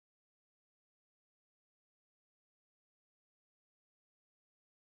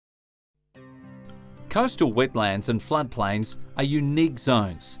Coastal wetlands and floodplains are unique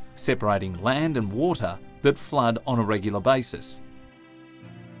zones separating land and water that flood on a regular basis.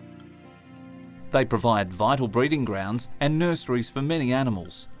 They provide vital breeding grounds and nurseries for many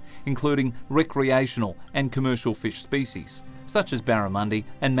animals, including recreational and commercial fish species, such as barramundi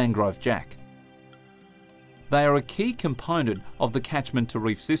and mangrove jack. They are a key component of the catchment to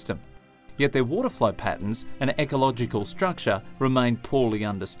reef system, yet their water flow patterns and ecological structure remain poorly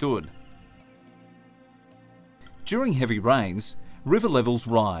understood. During heavy rains, river levels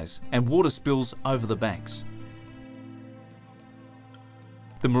rise and water spills over the banks.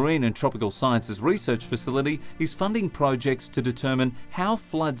 The Marine and Tropical Sciences Research Facility is funding projects to determine how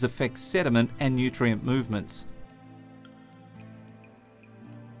floods affect sediment and nutrient movements.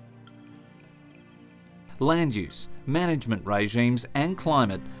 Land use, management regimes and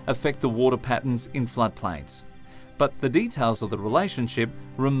climate affect the water patterns in floodplains, but the details of the relationship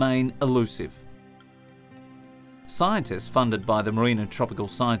remain elusive. Scientists funded by the Marine and Tropical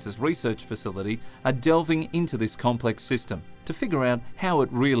Sciences Research Facility are delving into this complex system to figure out how it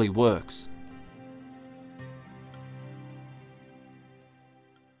really works.